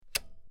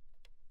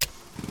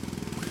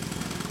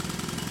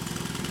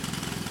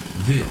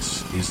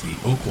This is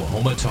the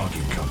Oklahoma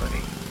Talking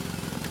Company.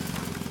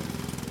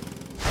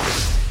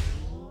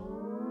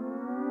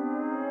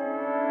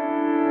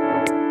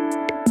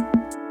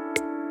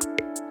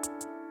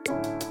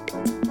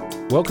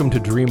 Welcome to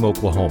Dream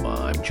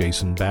Oklahoma. I'm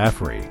Jason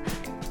Baffrey.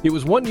 It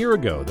was 1 year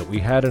ago that we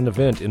had an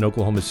event in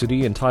Oklahoma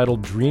City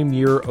entitled Dream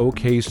Year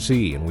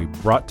OKC, and we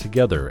brought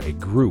together a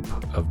group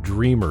of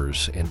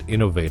dreamers and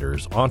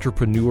innovators,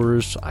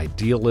 entrepreneurs,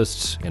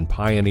 idealists, and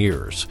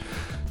pioneers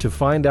to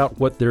find out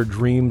what their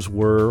dreams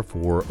were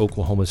for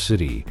Oklahoma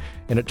City.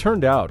 And it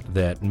turned out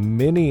that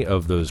many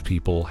of those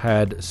people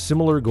had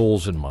similar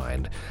goals in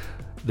mind.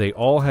 They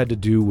all had to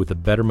do with the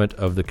betterment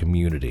of the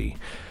community.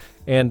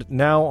 And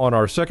now on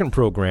our second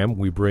program,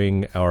 we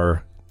bring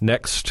our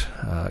next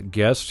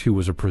guest, who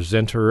was a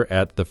presenter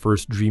at the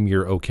first Dream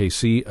Year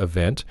OKC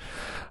event.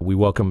 We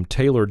welcome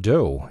Taylor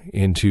Doe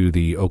into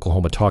the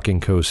Oklahoma Talking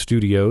Co.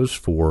 studios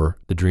for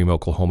the Dream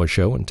Oklahoma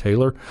show. And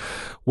Taylor,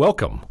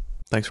 welcome.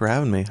 Thanks for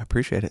having me. I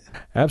appreciate it.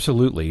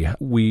 Absolutely.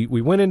 We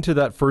went into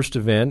that first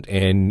event,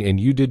 and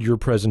you did your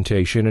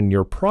presentation, and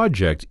your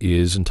project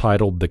is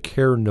entitled The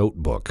Care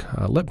Notebook.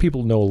 Let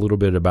people know a little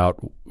bit about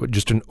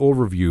just an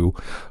overview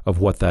of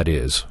what that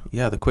is.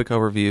 Yeah, the quick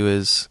overview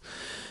is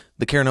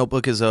the Care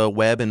Notebook is a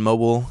web and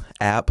mobile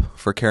app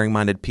for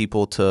caring-minded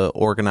people to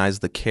organize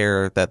the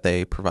care that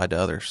they provide to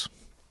others.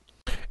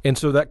 And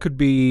so that could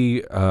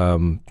be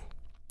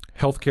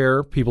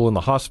healthcare, people in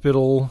the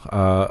hospital,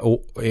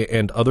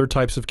 and other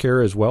types of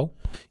care as well?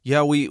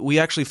 Yeah, we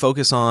actually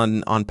focus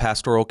on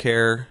pastoral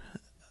care,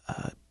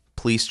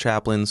 police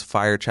chaplains,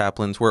 fire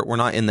chaplains. We're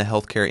not in the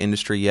healthcare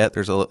industry yet.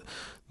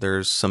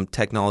 There's some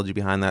technology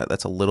behind that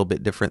that's a little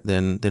bit different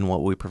than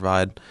what we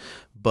provide.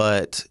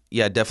 But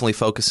yeah, definitely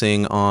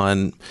focusing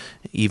on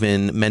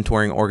even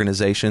mentoring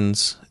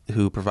organizations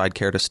who provide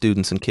care to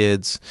students and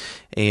kids,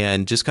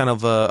 and just kind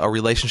of a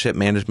relationship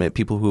management,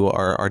 people who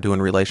are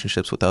doing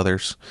relationships with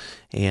others.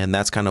 And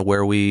that's kind of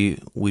where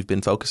we've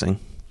been focusing.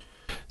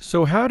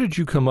 So how did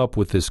you come up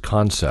with this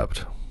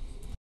concept?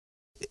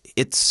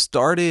 It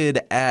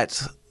started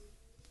at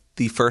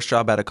the first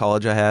job out of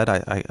college I had.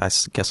 I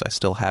guess I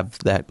still have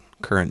that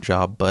current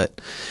job,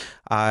 but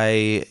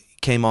I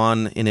came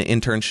on in an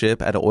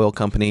internship at an oil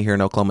company here in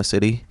Oklahoma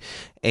City,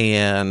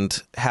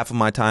 and half of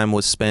my time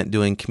was spent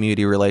doing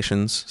community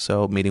relations,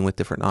 so meeting with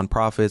different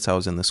nonprofits. I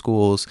was in the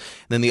schools.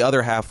 And then the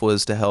other half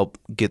was to help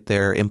get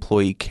their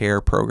employee care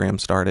program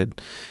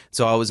started.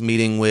 So I was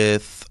meeting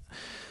with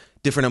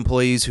different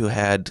employees who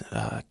had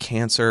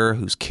cancer,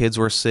 whose kids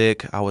were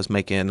sick. I was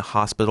making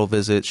hospital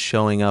visits,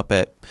 showing up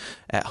at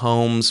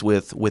homes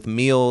with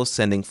meals,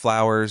 sending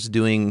flowers,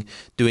 doing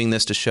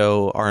this to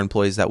show our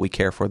employees that we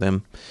care for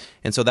them.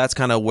 And so that's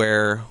kind of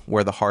where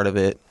the heart of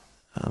it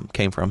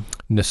came from.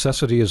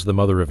 Necessity is the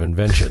mother of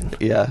invention.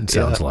 Yeah, it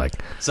sounds like.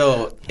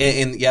 So,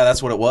 and yeah,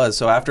 that's what it was.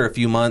 So after a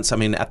few months, I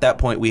mean, at that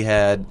point we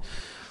had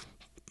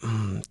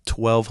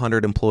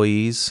 1,200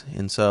 employees.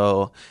 And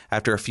so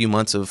after a few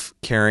months of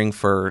caring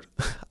for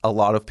a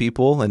lot of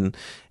people, and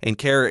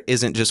care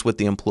isn't just with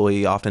the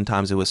employee,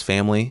 oftentimes it was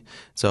family.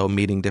 So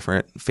meeting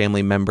different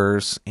family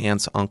members,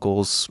 aunts,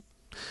 uncles,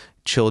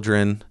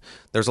 children,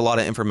 there's a lot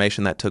of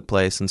information that took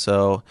place. And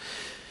so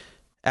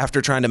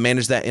after trying to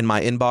manage that in my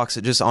inbox,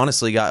 it just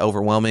honestly got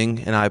overwhelming,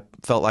 and I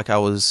felt like I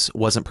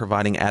wasn't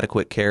providing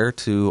adequate care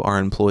to our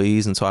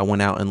employees. And so I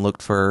went out and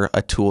looked for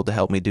a tool to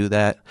help me do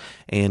that,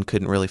 and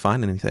couldn't really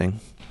find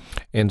anything.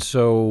 And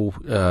so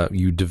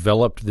you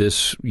developed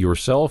this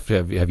yourself?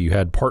 Have you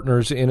had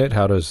partners in it?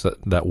 How does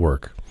that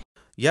work?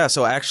 Yeah,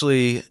 so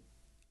actually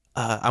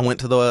I went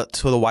to the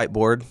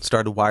whiteboard,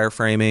 started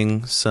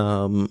wireframing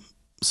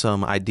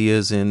some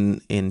ideas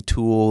in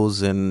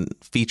tools and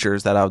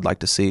features that I would like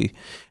to see.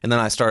 And then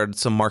I started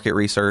some market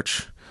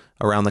research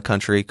around the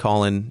country,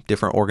 calling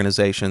different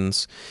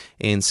organizations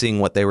and seeing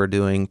what they were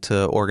doing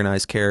to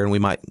organize care. And we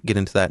might get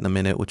into that in a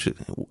minute, which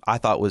I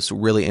thought was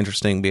really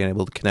interesting, being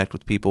able to connect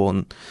with people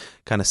and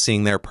kind of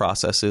seeing their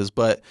processes.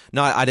 But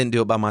no, I didn't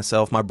do it by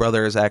myself. My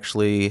brother is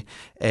actually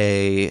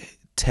a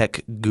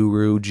tech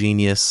guru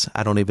genius.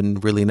 I don't even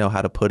really know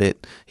how to put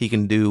it. He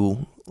can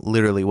do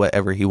literally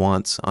whatever he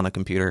wants on a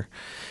computer.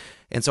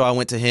 And so I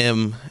went to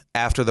him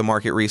after the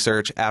market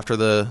research, after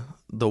the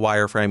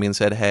wireframing, and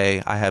said,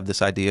 "Hey, I have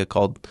this idea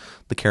called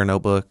the Care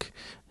Notebook.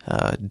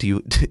 Do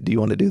you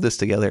want to do this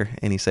together?"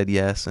 And he said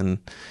yes, and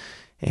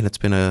it's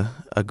been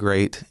a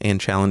great and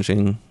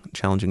challenging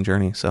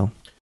journey. So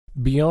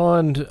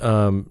beyond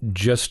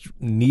just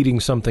needing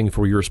something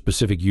for your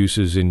specific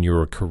uses in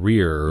your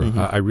career,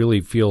 I really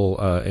feel,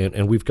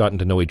 and we've gotten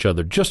to know each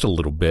other just a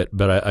little bit,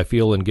 but I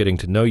feel in getting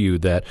to know you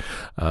that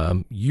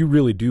you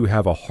really do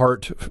have a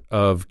heart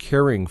of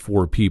caring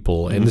for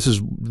people, and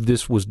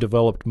this was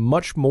developed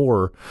much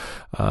more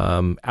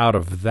out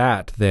of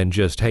that than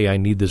just, hey, I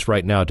need this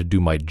right now to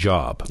do my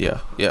job.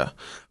 Yeah,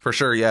 for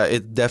sure. Yeah,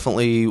 it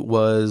definitely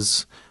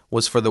was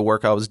for the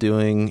work I was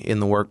doing in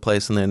the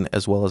workplace, and then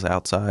as well as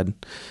outside.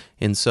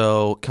 And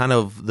so kind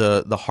of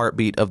the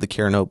heartbeat of the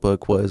Care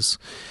Notebook was,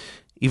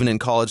 even in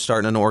college,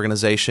 starting an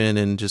organization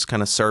and just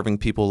kind of serving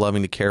people,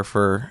 loving to care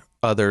for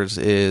others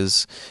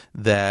is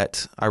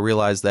that I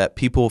realize that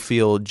people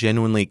feel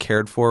genuinely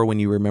cared for when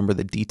you remember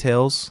the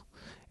details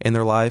in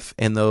their life,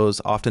 and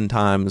those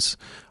oftentimes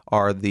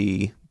are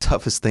the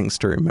toughest things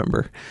to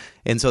remember.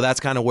 And so that's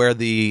kind of where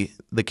the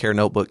Care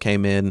Notebook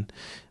came in,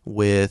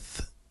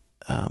 with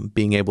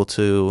being able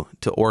to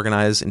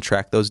organize and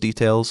track those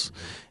details,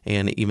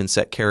 and even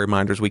set care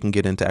reminders. We can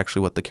get into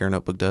actually what the Care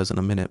Notebook does in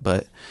a minute,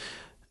 but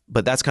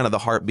that's kind of the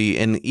heartbeat.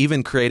 And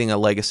even creating a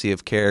legacy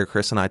of care,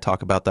 Chris and I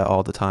talk about that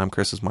all the time.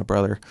 Chris is my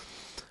brother,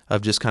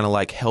 of just kind of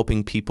like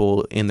helping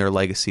people in their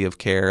legacy of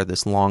care,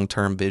 this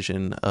long-term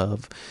vision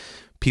of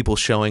people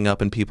showing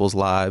up in people's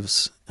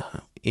lives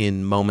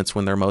in moments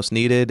when they're most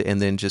needed,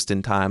 and then just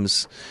in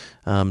times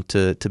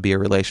to be a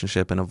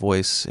relationship and a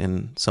voice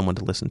and someone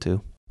to listen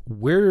to.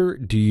 Where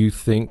do you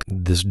think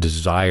this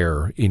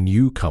desire in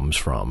you comes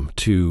from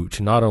to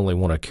not only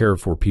want to care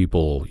for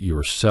people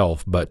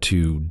yourself, but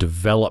to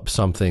develop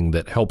something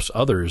that helps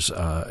others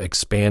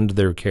expand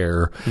their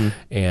care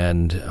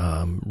and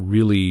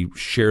really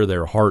share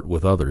their heart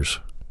with others?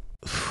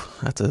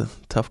 That's a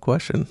tough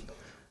question.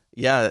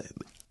 Yeah,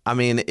 I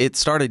mean, it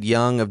started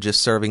young, of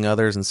just serving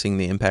others and seeing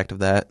the impact of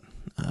that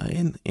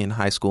in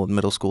high school and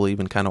middle school,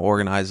 even kind of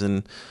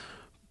organizing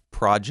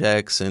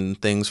projects and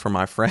things for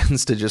my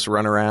friends to just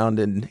run around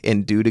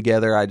and do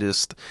together.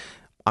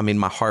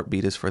 My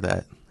heartbeat is for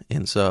that.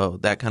 And so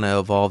that kind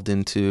of evolved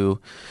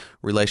into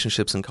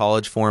relationships in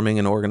college, forming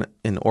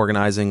and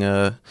organizing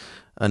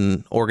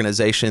an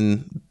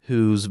organization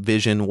whose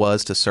vision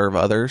was to serve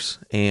others.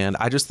 And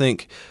I just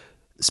think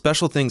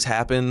special things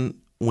happen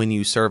when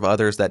you serve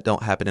others that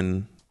don't happen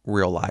in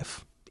real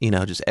life.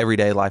 Just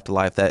everyday life to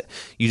life that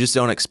you just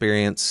don't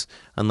experience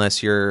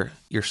unless you're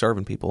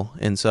serving people.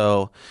 And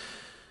so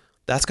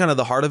that's kind of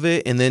the heart of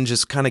it. And then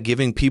just kind of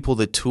giving people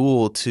the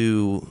tool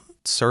to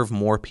serve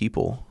more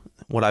people.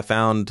 What I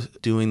found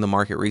doing the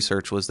market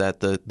research was that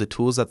the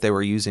tools that they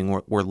were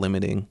using were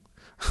limiting,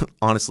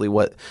 honestly,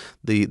 what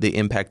the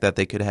impact that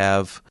they could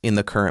have in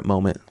the current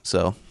moment.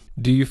 So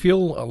do you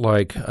feel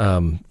like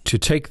to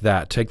take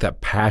that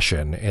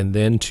passion and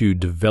then to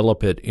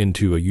develop it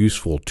into a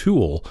useful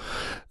tool,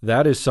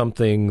 that is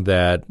something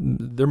that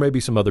there may be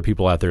some other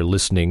people out there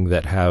listening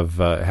that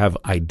have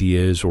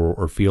ideas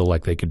or feel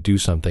like they could do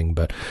something.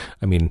 But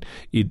I mean,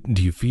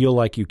 do you feel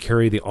like you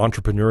carry the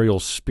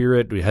entrepreneurial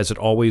spirit? Has it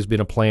always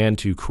been a plan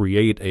to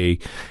create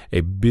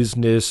a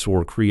business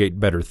or create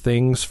better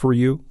things for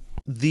you?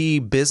 The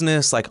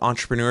business, like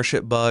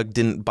entrepreneurship bug,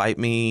 didn't bite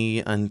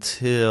me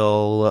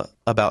until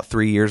about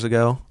 3 years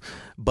ago.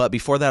 But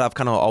before that, I've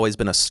kind of always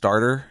been a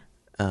starter,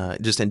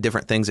 just in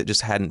different things that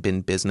just hadn't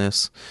been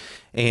business.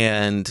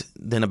 And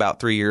then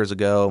about 3 years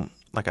ago,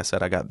 like I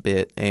said, I got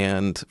bit.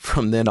 And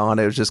from then on,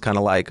 it was just kind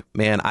of like,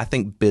 man, I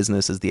think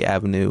business is the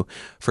avenue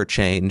for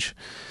change.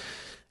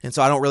 And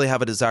so I don't really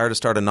have a desire to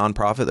start a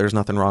nonprofit. There's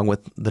nothing wrong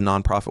with the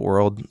nonprofit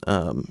world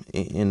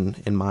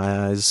in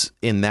my eyes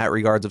in that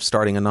regards of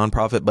starting a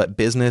nonprofit. But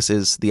business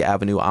is the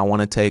avenue I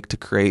want to take to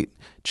create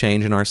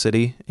change in our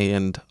city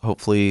and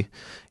hopefully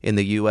in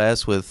the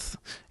U.S.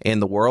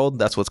 and the world.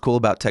 That's what's cool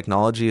about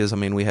technology is,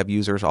 we have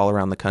users all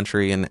around the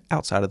country and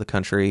outside of the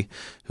country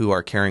who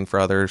are caring for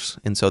others.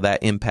 And so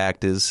that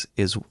impact is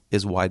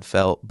wide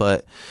felt.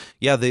 But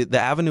yeah, the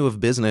avenue of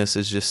business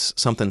is just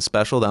something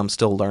special that I'm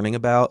still learning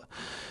about.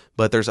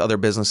 But there's other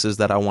businesses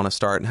that I want to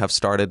start and have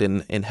started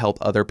and help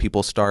other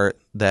people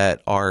start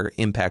that are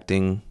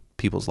impacting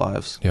people's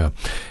lives. Yeah.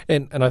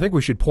 And I think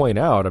we should point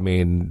out,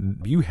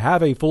 you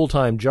have a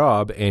full-time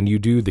job and you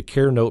do the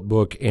Care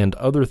Notebook and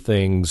other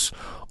things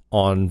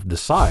on the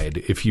side,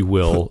 if you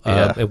will,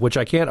 which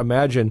I can't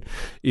imagine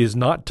is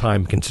not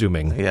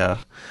time-consuming. Yeah.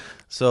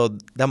 So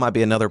that might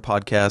be another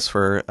podcast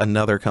for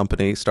another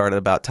company started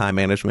about time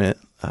management.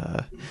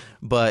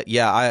 But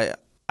yeah,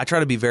 I try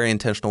to be very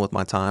intentional with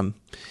my time.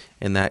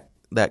 And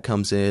that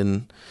comes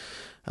in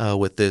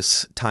with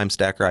this time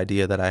stacker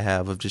idea that I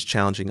have of just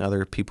challenging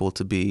other people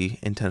to be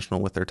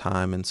intentional with their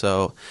time. And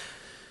so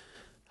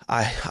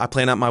I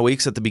plan out my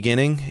weeks at the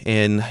beginning,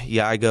 and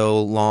I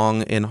go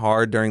long and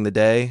hard during the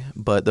day,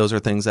 but those are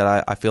things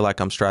that I feel like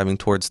I'm striving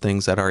towards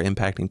things that are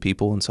impacting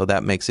people. And so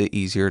that makes it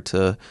easier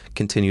to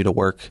continue to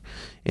work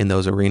in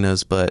those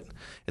arenas. But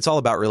it's all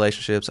about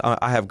relationships.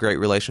 I have great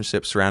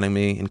relationships surrounding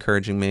me,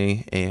 encouraging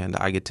me, and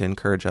I get to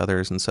encourage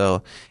others. And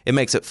so it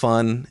makes it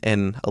fun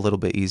and a little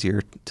bit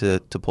easier to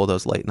pull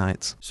those late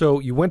nights. So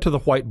you went to the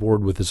whiteboard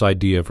with this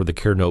idea for the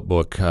Care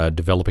Notebook,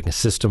 developing a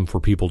system for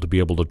people to be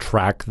able to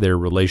track their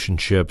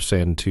relationships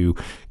and to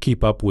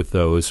keep up with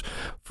those.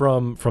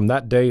 From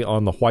that day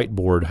on the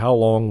whiteboard, how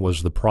long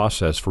was the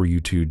process for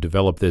you to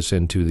develop this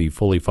into the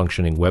fully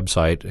functioning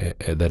website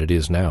that it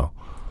is now?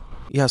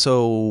 Yeah,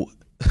 so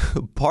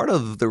part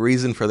of the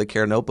reason for the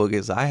Care Notebook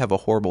is I have a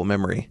horrible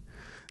memory.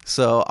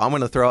 So I'm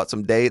going to throw out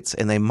some dates,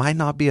 and they might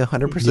not be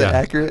 100%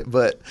 accurate,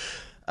 but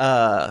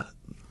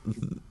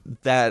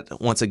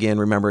that, once again,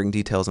 remembering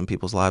details in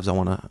people's lives, I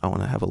want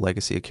to have a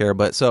legacy of care.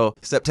 But so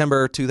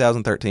September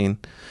 2013,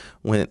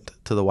 went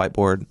to the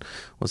whiteboard,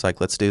 was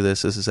like, let's do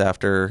this. This is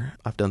after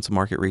I've done some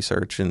market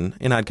research, and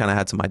I'd kind of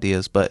had some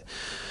ideas, but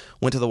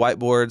went to the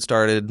whiteboard,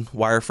 started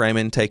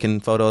wireframing, taking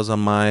photos on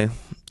my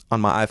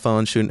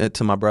iPhone, shooting it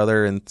to my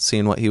brother and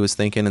seeing what he was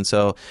thinking. And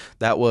so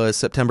that was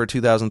September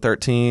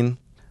 2013.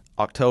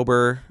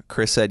 October,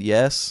 Chris said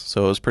yes,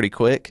 so it was pretty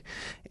quick.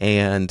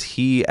 And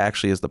he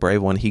actually is the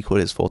brave one. He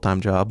quit his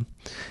full-time job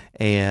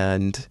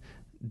and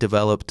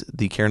developed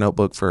the Care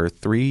Notebook for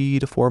 3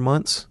 to 4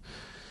 months.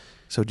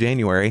 So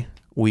January,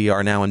 we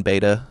are now in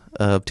beta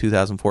of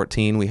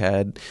 2014. We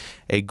had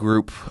a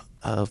group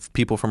of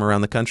people from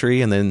around the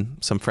country and then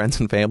some friends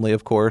and family,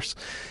 of course,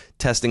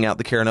 testing out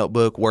the Care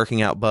Notebook,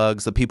 working out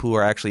bugs. The people who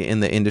are actually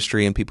in the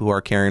industry and people who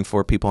are caring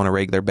for people on a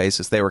regular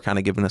basis, they were kind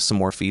of giving us some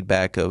more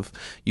feedback of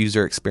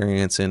user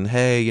experience and,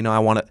 hey,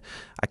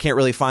 I can't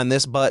really find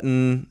this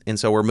button. And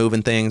so we're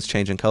moving things,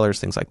 changing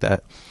colors, things like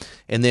that.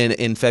 And then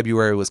in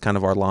February was kind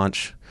of our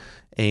launch.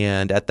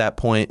 And at that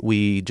point,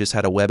 we just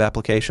had a web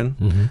application.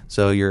 Mm-hmm.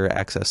 So you're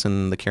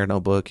accessing the Care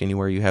Notebook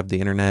anywhere you have the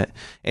internet,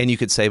 and you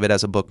could save it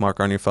as a bookmark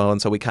on your phone.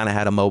 So we kind of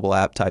had a mobile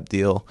app type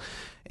deal.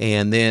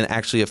 And then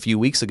actually a few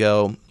weeks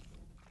ago,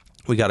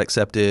 we got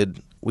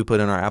accepted. We put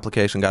in our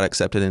application, got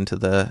accepted into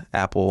the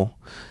Apple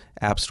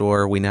App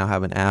Store. We now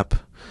have an app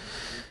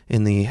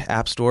in the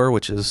App Store,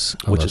 which is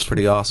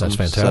pretty awesome.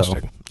 That's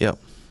fantastic. So, yep.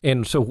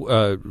 And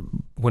so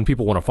when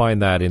people want to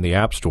find that in the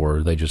App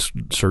Store, they just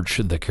search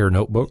the Care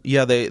Notebook?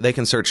 Yeah, they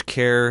can search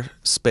Care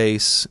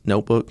Space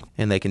Notebook,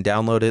 and they can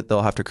download it.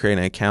 They'll have to create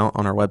an account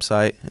on our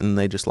website, and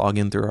they just log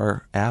in through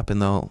our app,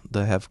 and they'll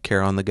have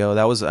Care on the go.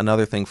 That was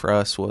another thing for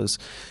us, was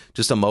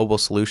just a mobile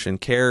solution.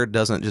 Care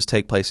doesn't just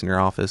take place in your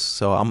office,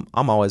 so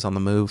I'm always on the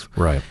move.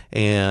 Right.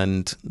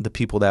 And the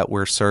people that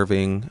we're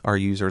serving, our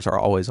users, are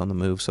always on the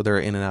move. So they're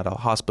in and out of a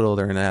hospital,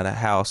 they're in and out of a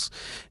house.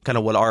 Kind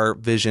of what our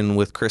vision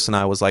with Chris and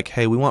I was like,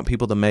 hey, we want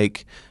people to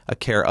make a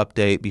Care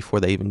update before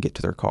they even get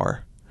to their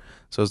car.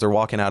 So as they're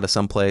walking out of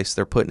someplace,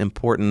 they're putting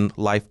important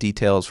life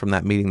details from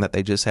that meeting that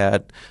they just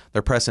had.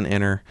 They're pressing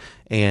enter,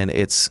 and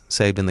it's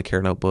saved in the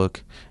Care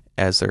Notebook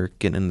as they're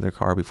getting into their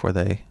car before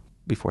they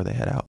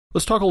head out.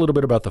 Let's talk a little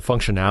bit about the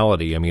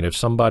functionality. I mean, if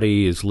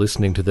somebody is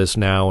listening to this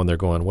now and they're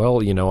going,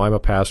 well, I'm a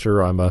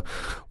pastor,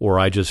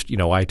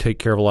 I take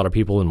care of a lot of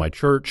people in my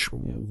church.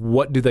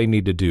 What do they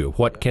need to do?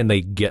 What can they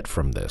get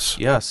from this?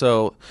 Yeah,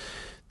 so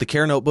the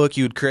Care Notebook,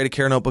 you would create a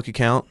Care Notebook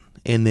account,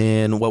 and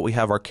then what we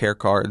have are care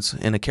cards.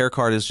 And a care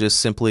card is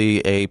just simply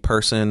a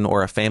person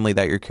or a family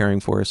that you're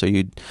caring for. So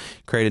you'd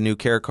create a new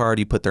care card,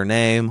 you put their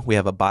name, we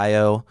have a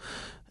bio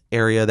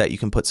area that you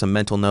can put some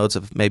mental notes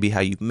of maybe how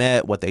you've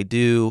met, what they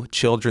do,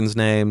 children's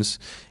names,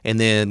 and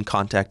then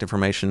contact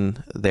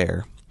information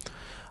there.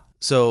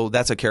 So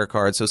that's a care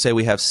card. So say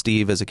we have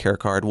Steve as a care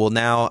card. Well,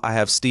 now I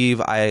have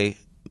Steve. I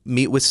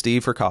meet with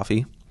Steve for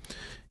coffee.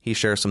 He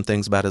shares some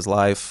things about his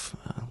life.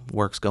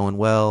 Work's going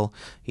well.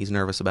 He's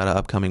nervous about an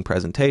upcoming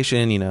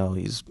presentation.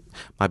 He's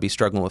might be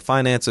struggling with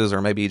finances,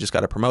 or maybe he just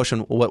got a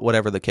promotion,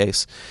 whatever the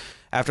case.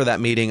 After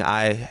that meeting,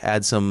 I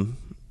add some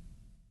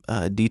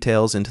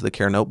details into the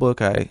Care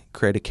Notebook. I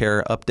create a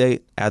Care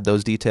update, add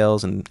those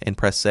details, and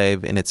press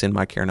save, and it's in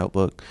my Care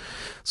Notebook.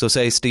 So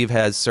say Steve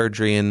has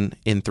surgery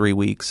in 3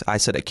 weeks. I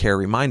set a Care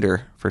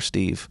reminder for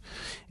Steve,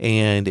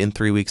 and in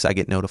 3 weeks I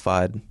get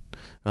notified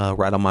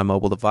right on my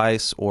mobile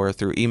device or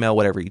through email,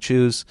 whatever you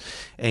choose.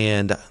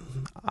 And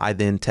I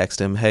then text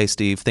him, hey,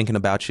 Steve, thinking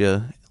about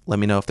you. Let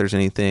me know if there's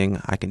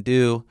anything I can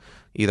do.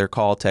 Either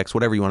call, text,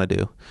 whatever you want to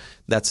do.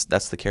 That's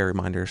the Care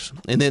reminders.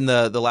 And then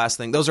the last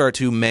thing, those are our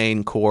two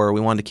main core. We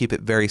wanted to keep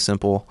it very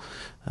simple.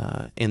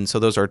 And so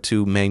those are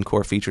two main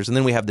core features. And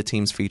then we have the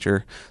Teams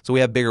feature. So we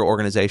have bigger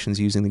organizations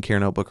using the Care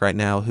Notebook right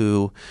now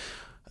who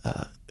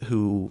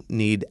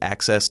need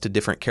access to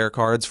different care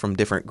cards from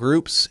different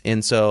groups.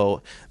 And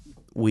so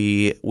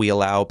we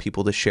allow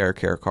people to share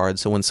care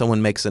cards. So when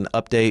someone makes an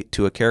update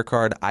to a care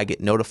card, I get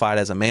notified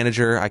as a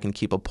manager. I can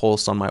keep a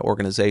pulse on my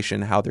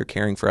organization, how they're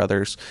caring for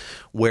others,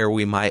 where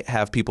we might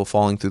have people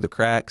falling through the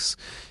cracks.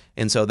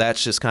 And so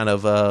that's just kind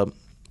of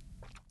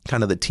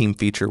the team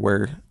feature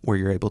where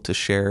you're able to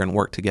share and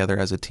work together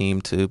as a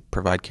team to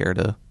provide care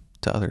to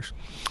others.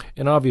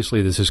 And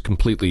obviously this is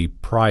completely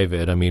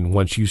private. I mean,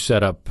 once you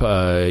set up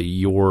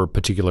your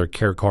particular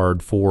care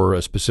card for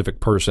a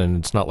specific person,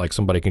 it's not like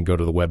somebody can go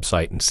to the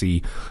website and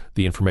see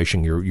the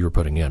information you're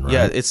putting in, right?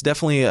 Yeah, it's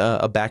definitely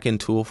a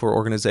back-end tool for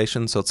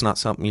organizations, so it's not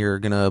something you're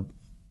going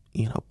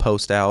to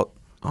post out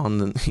on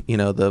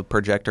the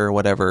projector or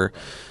whatever.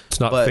 It's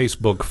not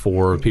Facebook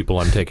for people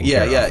I'm taking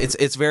care of. Yeah,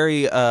 it's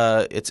very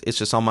it's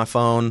just on my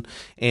phone,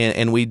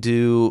 and we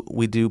do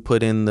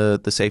put in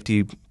the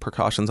safety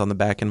precautions on the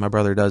back end. My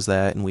brother does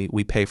that, and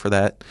we pay for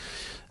that.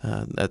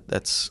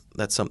 That's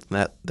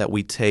something that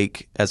we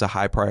take as a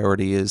high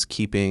priority, is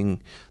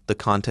keeping the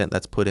content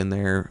that's put in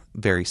there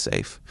very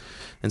safe.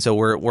 And so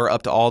we're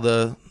up to all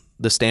the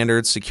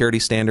standards, security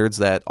standards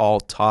that all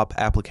top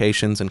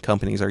applications and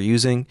companies are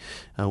using.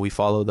 We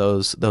follow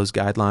those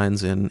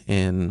guidelines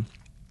and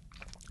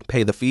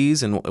pay the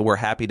fees, and we're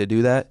happy to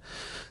do that,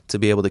 to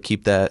be able to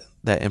keep that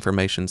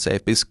information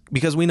safe,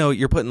 because we know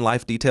you're putting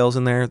life details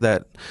in there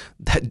that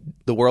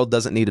the world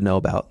doesn't need to know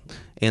about.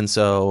 And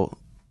so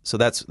so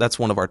that's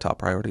one of our top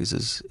priorities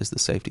is the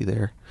safety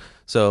there.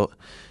 So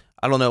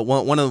I don't know.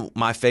 One of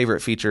my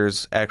favorite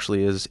features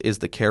actually is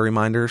the care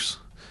reminders,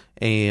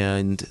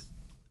 and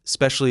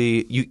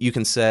especially you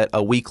can set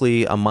a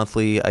weekly, a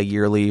monthly, a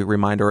yearly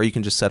reminder, or you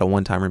can just set a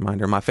one-time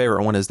reminder. My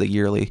favorite one is the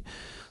yearly.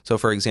 So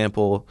for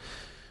example,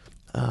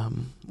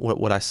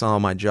 what I saw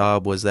on my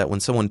job was that when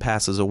someone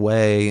passes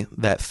away,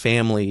 that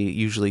family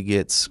usually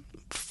gets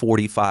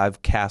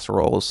 45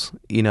 casseroles,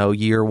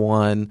 year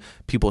one,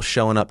 people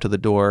showing up to the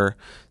door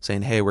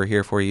saying, hey, we're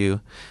here for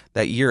you.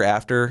 That year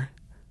after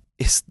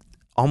is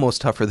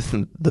almost tougher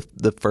than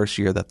the first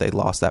year that they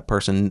lost that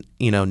person.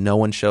 No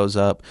one shows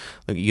up.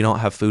 Like, you don't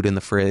have food in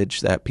the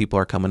fridge that people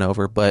are coming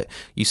over, but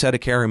you set a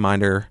care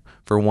reminder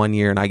for 1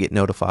 year and I get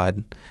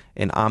notified,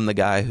 and I'm the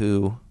guy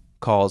who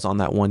calls on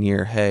that 1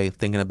 year. Hey,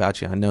 thinking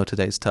about you. I know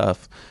today's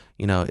tough.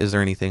 Is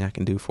there anything I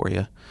can do for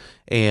you?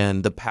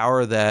 And the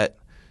power that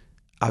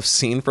I've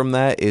seen from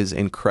that is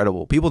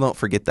incredible. People don't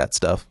forget that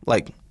stuff.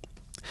 Like,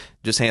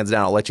 just hands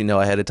down, I'll let you know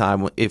ahead of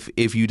time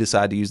if you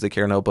decide to use the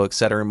care notebook,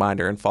 set a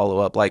reminder and follow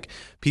up. Like,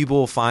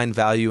 people find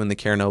value in the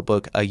care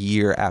notebook a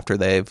year after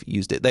they've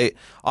used it.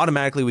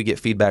 We get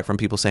feedback from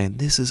people saying,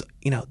 this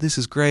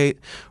is great.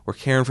 We're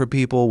caring for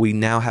people. We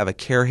now have a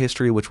care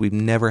history, which we've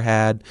never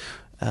had.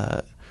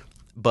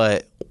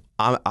 But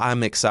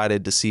I'm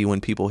excited to see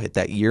when people hit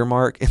that year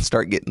mark and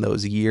start getting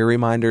those year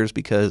reminders,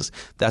 because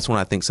that's when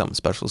I think something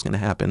special is going to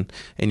happen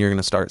and you're going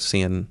to start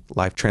seeing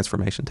life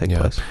transformation take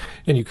place.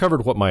 And you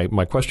covered what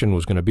my question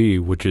was going to be,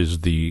 which is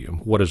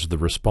what has the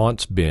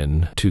response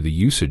been to the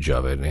usage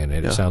of it? And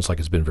it sounds like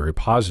it's been very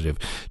positive.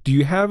 Do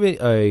you have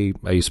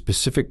a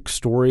specific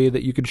story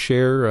that you could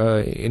share,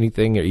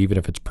 anything, even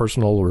if it's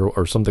personal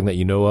or something that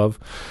you know of,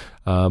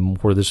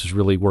 where this has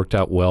really worked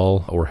out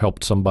well or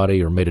helped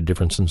somebody or made a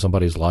difference in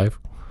somebody's life?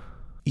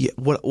 Yeah,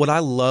 what I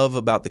love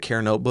about the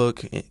Care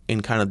Notebook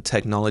and kind of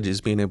technology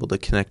is being able to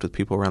connect with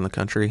people around the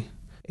country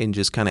and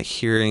just kind of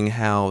hearing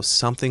how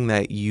something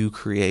that you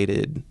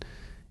created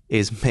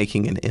is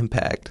making an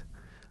impact.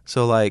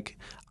 So like,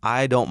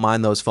 I don't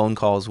mind those phone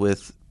calls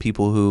with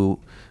people who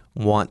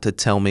want to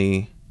tell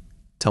me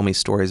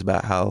stories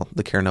about how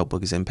the Care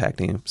Notebook is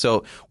impacting them.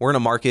 So we're in a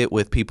market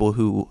with people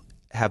who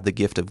have the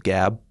gift of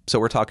gab. So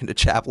we're talking to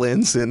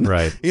chaplains and,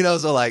 right.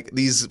 So like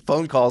these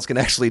phone calls can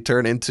actually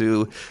turn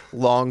into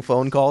long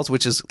phone calls,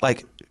 which is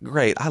like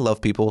great. I love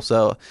people.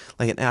 So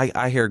like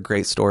I hear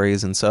great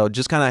stories. And so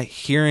just kind of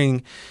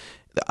hearing,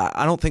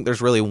 I don't think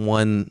there's really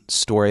one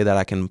story that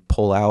I can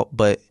pull out,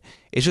 but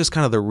it's just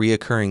kind of the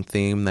reoccurring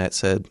theme that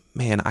said,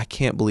 man, I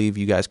can't believe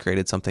you guys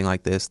created something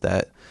like this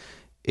that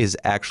is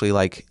actually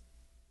like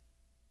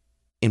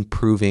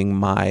improving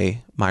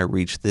my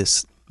reach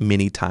this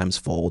many times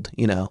fold,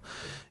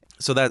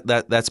 So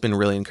that's been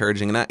really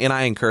encouraging. And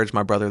I encourage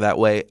my brother that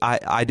way.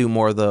 I do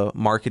more of the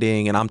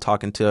marketing and I'm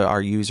talking to our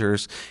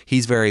users.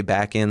 He's very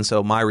back end.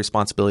 So my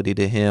responsibility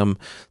to him,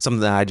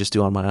 something that I just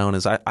do on my own,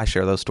 is I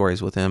share those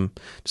stories with him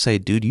to say,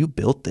 dude, you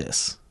built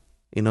this.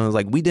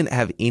 Like, we didn't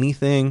have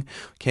anything,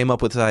 came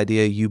up with this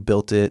idea, you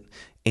built it,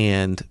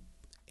 and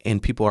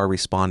people are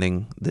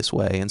responding this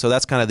way. And so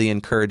that's kind of the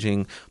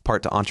encouraging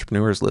part to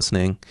entrepreneurs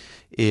listening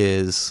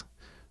is,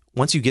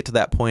 once you get to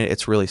that point,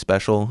 it's really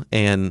special,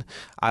 and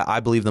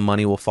I believe the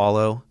money will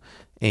follow.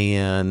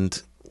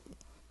 And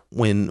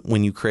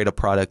when you create a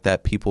product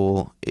that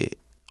people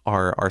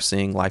are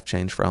seeing life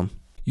change from.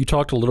 You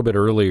talked a little bit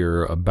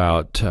earlier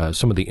about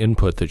some of the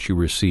input that you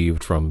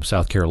received from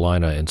South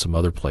Carolina and some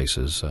other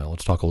places.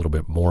 Let's talk a little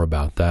bit more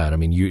about that. I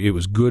mean, it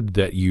was good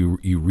that you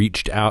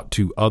reached out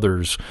to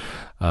others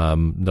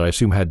that I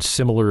assume had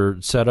similar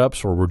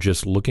setups or were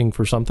just looking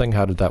for something.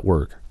 How did that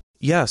work?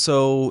 Yeah,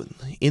 so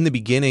in the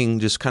beginning,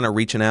 just kind of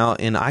reaching out,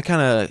 and I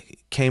kind of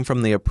came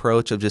from the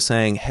approach of just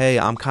saying, hey,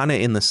 I'm kind of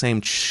in the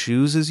same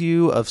shoes as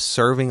you of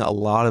serving a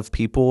lot of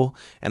people,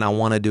 and I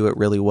want to do it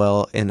really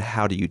well, and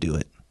how do you do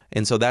it?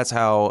 And so that's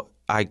how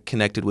I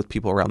connected with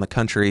people around the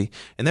country,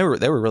 and they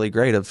were really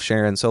great of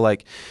sharing. So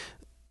like,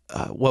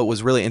 what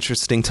was really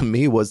interesting to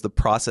me was the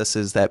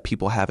processes that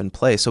people have in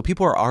place. So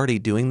people are already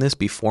doing this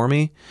before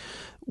me.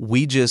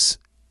 We just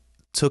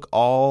took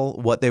all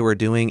what they were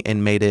doing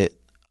and made it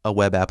a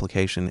web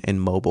application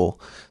and mobile.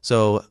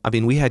 So, I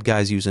mean, we had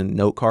guys using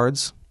note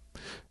cards,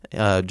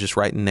 just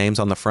writing names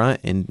on the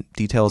front and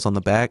details on the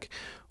back.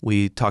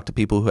 We talked to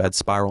people who had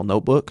Spiral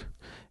Notebook,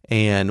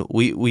 and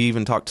we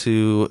even talked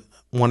to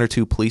one or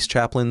two police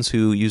chaplains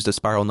who used a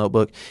Spiral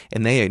Notebook,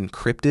 and they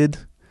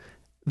encrypted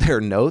their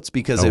notes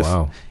because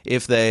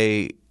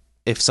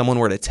if someone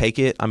were to take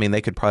it, I mean,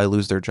 they could probably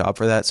lose their job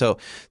for that. So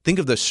think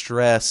of the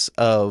stress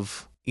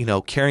of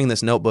carrying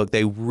this notebook.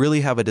 They really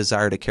have a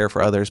desire to care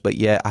for others, but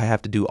yet I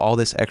have to do all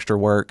this extra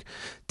work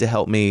to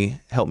help me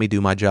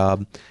do my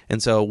job.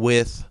 And so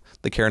with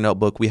the Care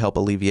Notebook, we help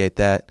alleviate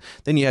that.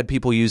 Then you had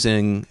people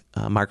using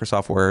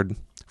Microsoft Word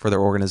for their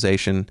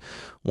organization.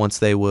 Once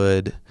they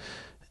would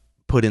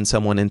put in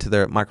someone into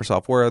their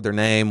Microsoft Word, their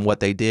name, what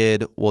they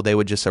did, well, they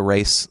would just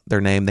erase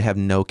their name. They have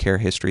no care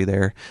history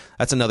there.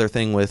 That's another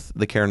thing with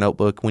the Care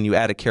Notebook. When you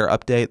add a care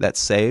update, that's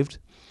saved.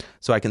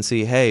 So I can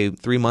see, hey,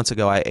 3 months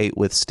ago I ate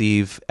with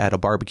Steve at a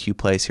barbecue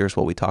place. Here's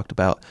what we talked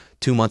about.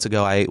 2 months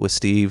ago I ate with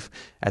Steve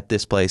at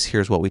this place.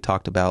 Here's what we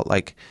talked about.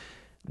 Like,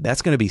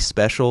 that's going to be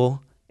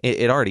special.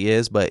 It already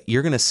is, but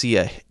you're going to see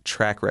a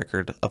track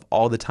record of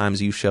all the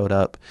times you showed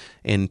up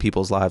in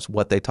people's lives,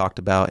 what they talked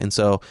about. And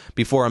so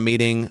before a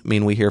meeting, I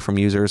mean, we hear from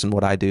users, and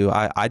what I do,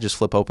 I just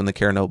flip open the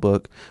Care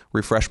Notebook,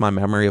 refresh my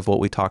memory of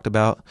what we talked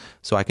about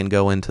so I can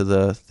go into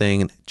the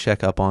thing and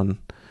check up on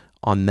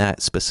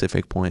that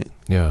specific point.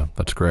 Yeah,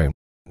 that's great.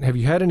 Have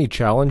you had any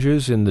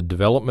challenges in the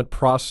development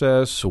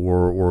process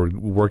or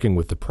working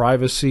with the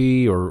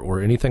privacy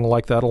or anything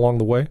like that along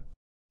the way?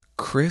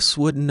 Chris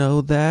would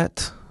know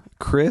that.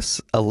 Chris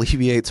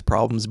alleviates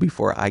problems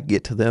before I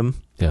get to them,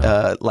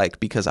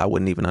 because I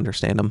wouldn't even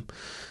understand them.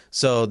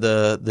 So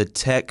the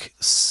tech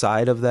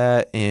side of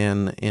that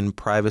and in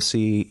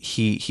privacy,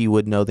 he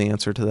would know the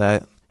answer to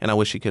that. And I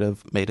wish he could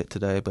have made it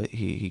today, but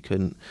he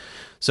couldn't.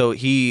 So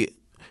he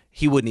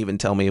wouldn't even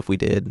tell me if we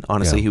did.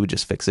 Honestly, He would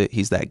just fix it.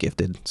 He's that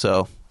gifted.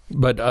 So.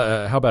 But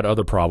how about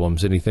other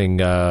problems? Anything?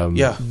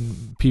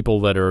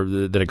 People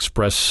that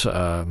express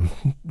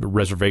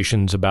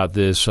reservations about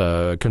this,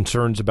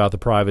 concerns about the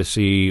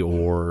privacy,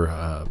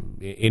 or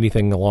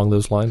anything along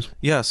those lines?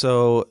 Yeah.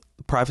 So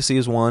privacy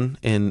is one,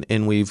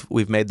 and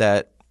we've made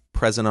that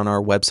present on our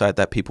website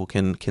that people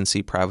can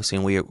see privacy,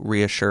 and we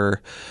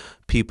reassure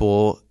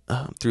people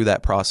through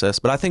that process.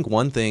 But I think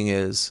one thing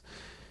is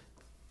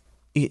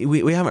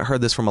we haven't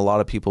heard this from a lot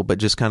of people, but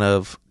just kind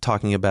of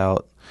talking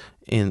about.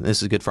 And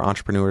this is good for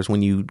entrepreneurs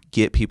when you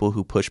get people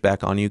who push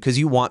back on you, because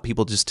you want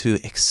people just to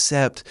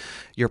accept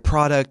your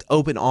product,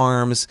 open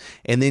arms,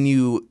 and then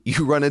you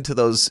run into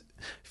those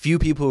few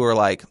people who are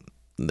like,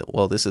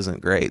 well, this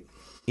isn't great.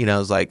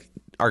 It's like,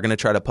 are going to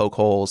try to poke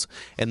holes.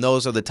 And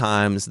those are the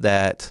times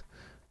that,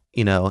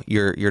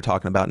 you're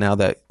talking about now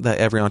that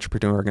every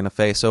entrepreneur are going to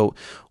face. So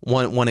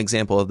one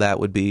example of that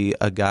would be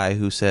a guy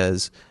who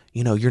says,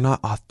 you're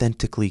not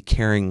authentically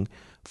caring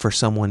for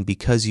someone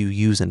because you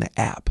use an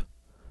app.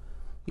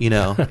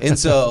 And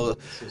so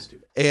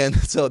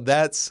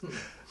that's,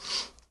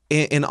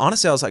 and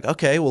honestly, I was like,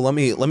 okay, well, let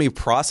me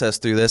process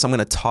through this. I'm going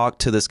to talk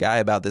to this guy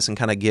about this and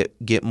kind of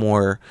get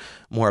more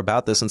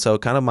about this. And so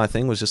kind of my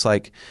thing was just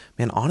like,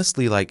 man,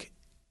 honestly, like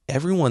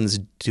everyone's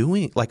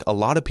doing, like a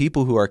lot of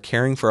people who are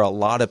caring for a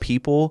lot of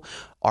people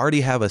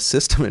already have a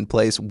system in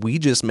place. We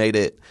just made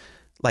it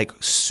like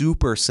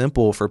super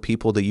simple for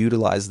people to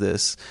utilize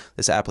this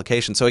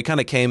application. So he kind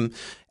of came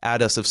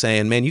at us of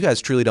saying, man, you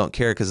guys truly don't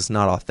care because it's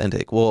not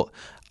authentic. Well,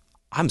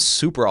 I'm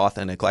super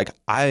authentic. Like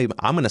I'm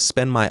going to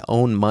spend my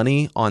own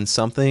money on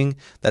something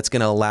that's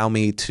going to allow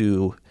me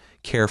to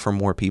care for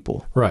more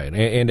people. Right.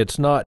 And it's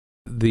not,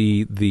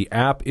 the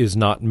app is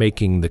not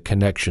making the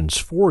connections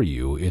for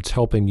you. It's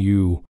helping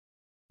you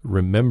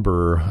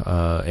remember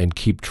and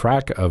keep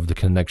track of the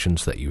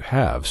connections that you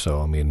have.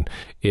 So, I mean,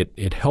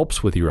 it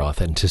helps with your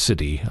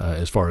authenticity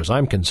as far as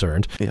I'm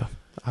concerned. Yeah,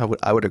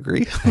 I would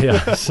agree.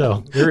 Yeah,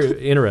 so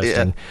very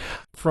interesting. Yeah.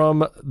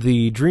 From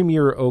the Dream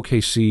Year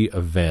OKC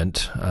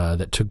event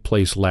that took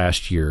place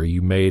last year,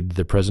 you made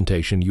the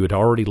presentation. You had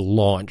already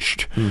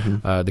launched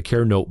the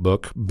Care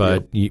Notebook,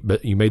 but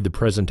you made the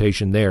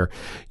presentation there.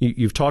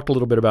 You've talked a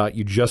little bit about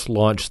you just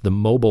launched the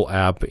mobile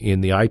app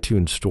in the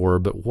iTunes store,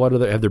 but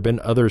have there been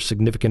other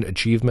significant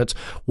achievements?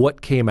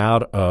 What came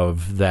out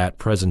of that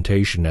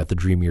presentation at the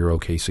Dream Year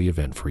OKC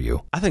event for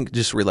you? I think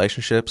just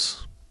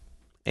relationships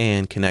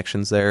and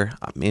connections there.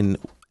 I mean,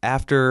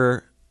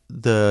 after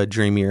the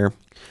Dream Year,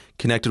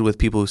 connected with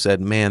people who said,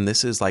 man,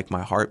 this is like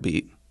my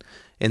heartbeat.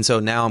 And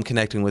so now I'm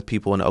connecting with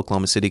people in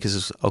Oklahoma City because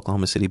it's an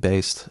Oklahoma City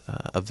based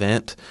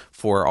event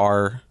for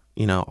our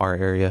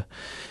area.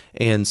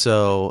 And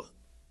so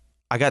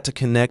I got to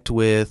connect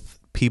with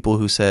people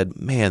who said,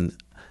 man,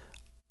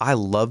 I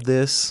love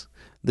this.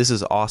 This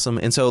is awesome.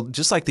 And so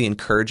just like the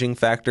encouraging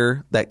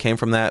factor that came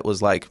from that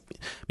was like,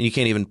 you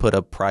can't even put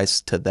a price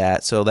to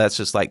that. So that's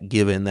just like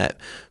given that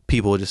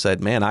people just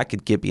said, man, I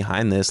could get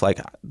behind this.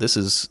 Like this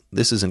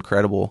is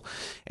incredible.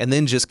 And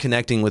then just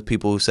connecting with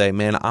people who say,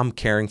 man, I'm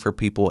caring for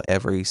people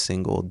every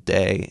single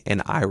day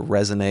and I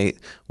resonate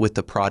with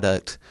the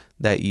product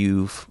that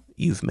you've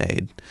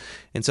made.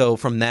 And so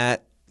from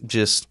that,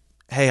 just,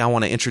 hey, I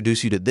want to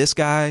introduce you to this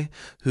guy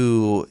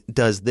who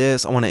does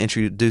this. I want to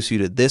introduce you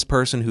to this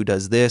person who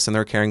does this, and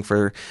they're caring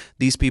for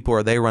these people,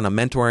 or they run a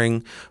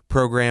mentoring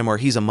program, or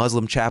he's a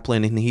Muslim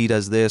chaplain and he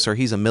does this, or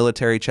he's a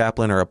military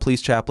chaplain or a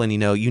police chaplain.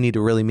 You need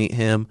to really meet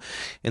him.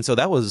 And so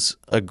that was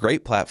a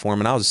great platform,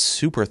 and I was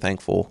super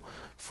thankful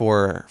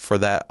for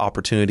that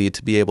opportunity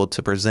to be able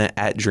to present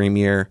at Dream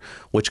Year,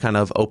 which kind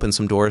of opened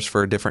some doors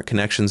for different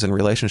connections and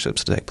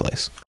relationships to take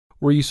place.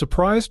 Were you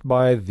surprised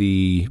by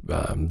the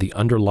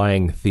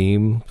underlying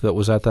theme that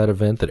was at that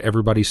event, that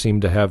everybody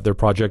seemed to have their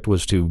project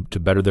was to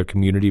better their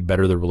community,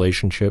 better their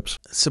relationships?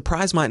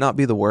 Surprise might not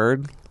be the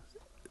word,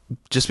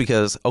 just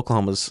because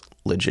Oklahoma's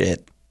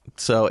legit.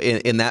 So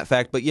in that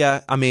fact, but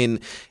yeah, I mean,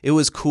 it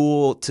was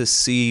cool to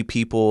see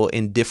people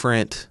in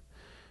different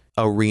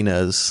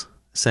arenas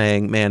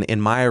saying, man,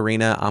 in my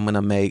arena, I'm going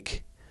to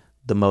make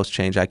the most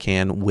change I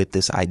can with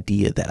this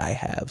idea that I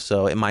have.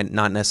 So it might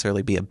not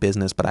necessarily be a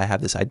business, but I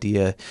have this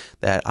idea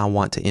that I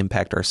want to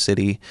impact our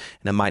city.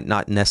 And it might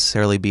not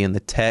necessarily be in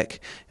the tech.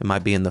 It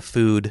might be in the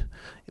food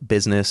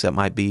business. It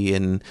might be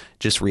in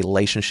just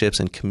relationships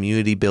and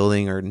community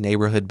building or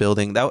neighborhood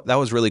building. That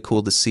was really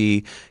cool to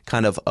see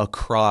kind of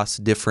across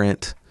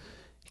different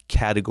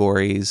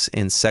categories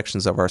and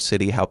sections of our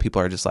city, how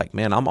people are just like,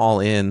 man, I'm all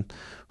in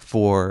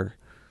for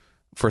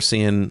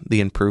seeing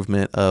the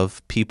improvement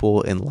of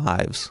people and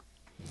lives.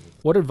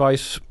 What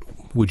advice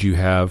would you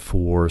have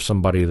for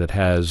somebody that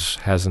has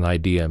an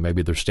idea?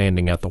 Maybe they're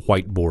standing at the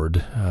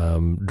whiteboard,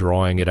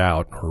 drawing it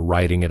out or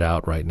writing it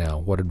out right now.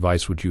 What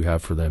advice would you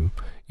have for them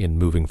in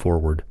moving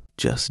forward?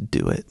 Just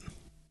do it.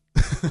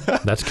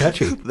 That's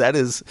catchy. That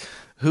is,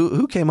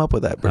 who came up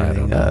with that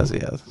branding? I don't know.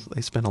 Yeah,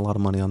 they spent a lot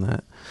of money on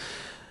that.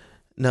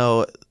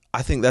 No,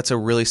 I think that's a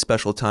really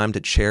special time to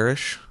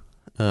cherish.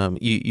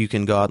 You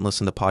can go out and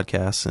listen to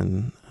podcasts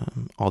and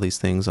all these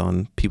things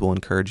on people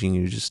encouraging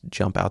you to just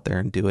jump out there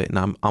and do it. And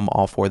I'm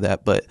all for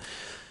that. But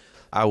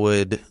I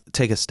would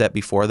take a step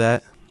before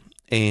that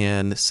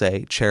and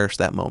say, cherish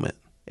that moment.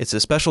 It's a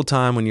special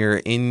time when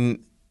you're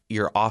in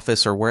your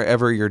office or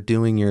wherever you're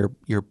doing your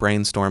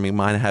brainstorming.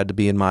 Mine happened to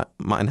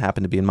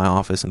be in my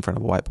office in front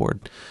of a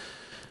whiteboard.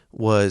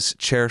 Was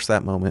cherish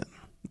that moment.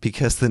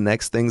 Because the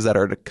next things that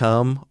are to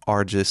come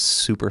are just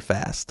super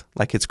fast.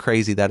 Like, it's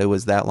crazy that it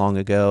was that long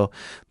ago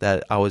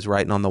that I was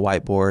writing on the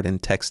whiteboard and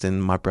texting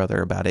my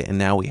brother about it. And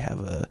now we have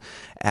a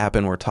app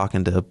and we're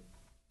talking to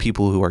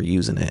people who are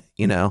using it,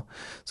 you know?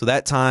 So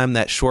that time,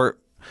 that short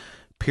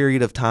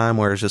period of time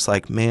where it's just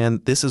like, man,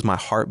 this is my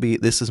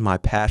heartbeat. This is my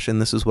passion.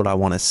 This is what I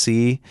want to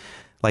see.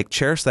 Like,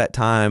 cherish that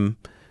time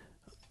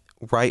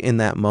right in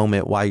that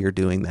moment while you're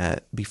doing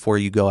that before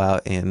you go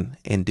out and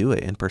do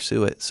it and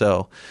pursue it.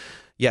 So,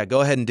 yeah,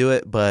 go ahead and do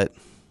it, but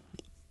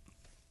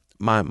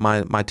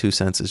my 2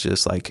 cents is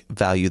just like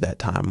value that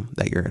time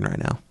that you're in right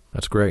now.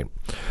 That's great.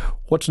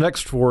 What's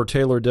next for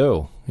Taylor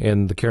Doe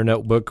in the Care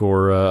Notebook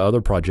or other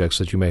projects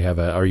that you may have?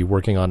 Are you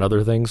working on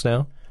other things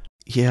now?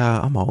 Yeah,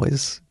 I'm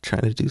always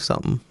trying to do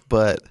something.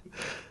 But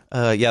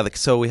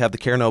so we have the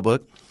Care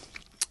Notebook.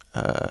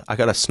 I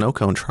got a snow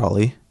cone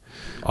trolley.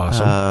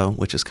 Awesome.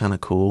 Which is kind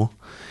of cool.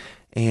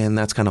 And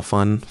that's kind of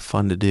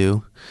fun to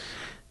do.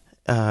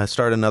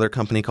 Started another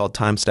company called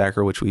Time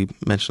Stacker, which we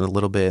mentioned a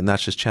little bit, and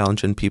that's just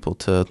challenging people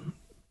to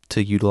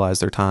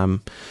utilize their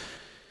time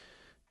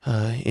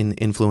in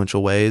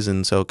influential ways.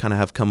 And so kind of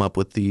have come up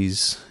with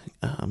these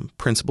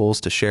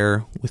principles to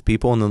share with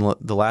people. And then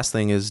the last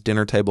thing is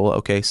Dinner Table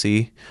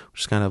OKC,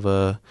 which is kind of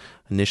a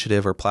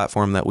initiative or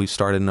platform that we've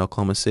started in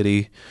Oklahoma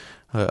City,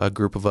 a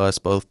group of us,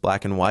 both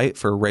black and white,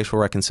 for racial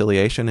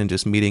reconciliation and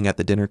just meeting at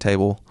the dinner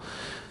table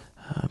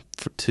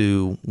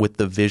with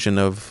the vision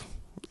of,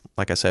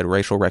 like I said,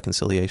 racial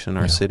reconciliation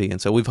in our city.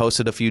 And so we've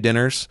hosted a few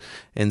dinners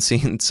and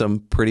seen some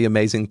pretty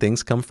amazing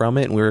things come from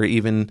it. And we were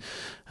even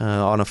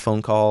on a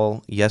phone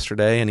call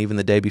yesterday and even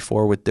the day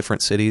before with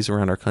different cities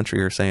around our country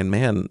who are saying,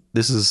 man,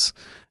 this is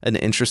an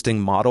interesting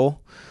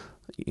model.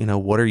 You know,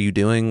 what are you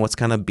doing? What's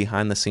kind of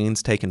behind the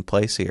scenes taking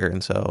place here?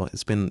 And so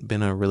it's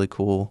been a really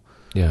cool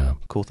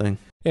thing.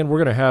 And we're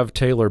going to have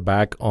Taylor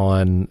back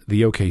on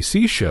the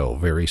OKC show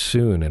very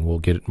soon, and we'll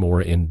get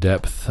more in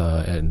depth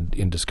and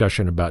in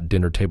discussion about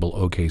Dinner Table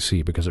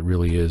OKC, because it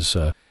really is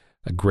a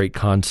great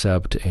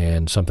concept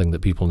and something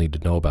that people need to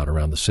know about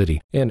around the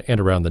city and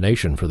around the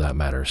nation for that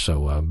matter.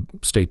 So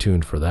stay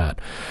tuned for that.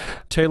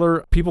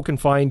 Taylor, people can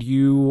find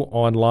you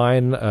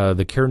online,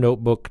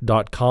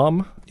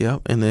 thecarenotebook.com. Yeah,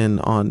 and then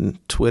on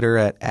Twitter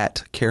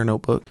at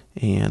CareNotebook,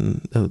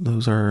 and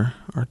those are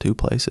our 2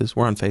 places.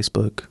 We're on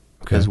Facebook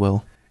as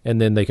well. And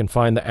then they can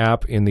find the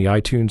app in the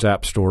iTunes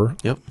App Store.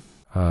 Yep.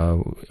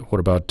 What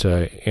about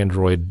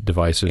Android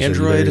devices?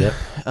 Android, are you there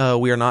yet?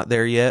 we are not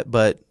there yet,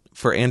 but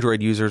for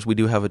Android users, we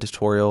do have a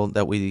tutorial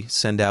that we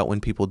send out when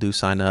people do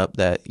sign up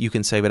that you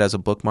can save it as a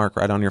bookmark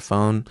right on your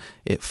phone.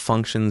 It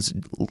functions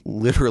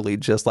literally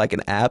just like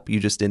an app. You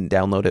just didn't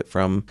download it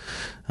from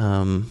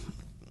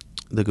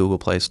the Google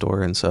Play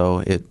Store, and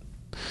so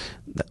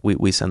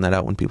we send that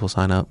out when people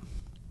sign up.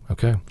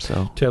 Okay.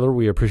 So, Taylor,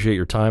 we appreciate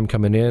your time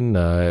coming in.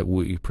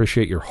 We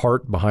appreciate your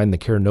heart behind the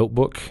Care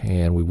Notebook,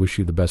 and we wish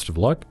you the best of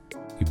luck.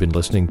 You've been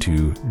listening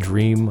to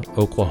Dream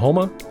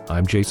Oklahoma.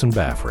 I'm Jason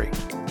Baffrey.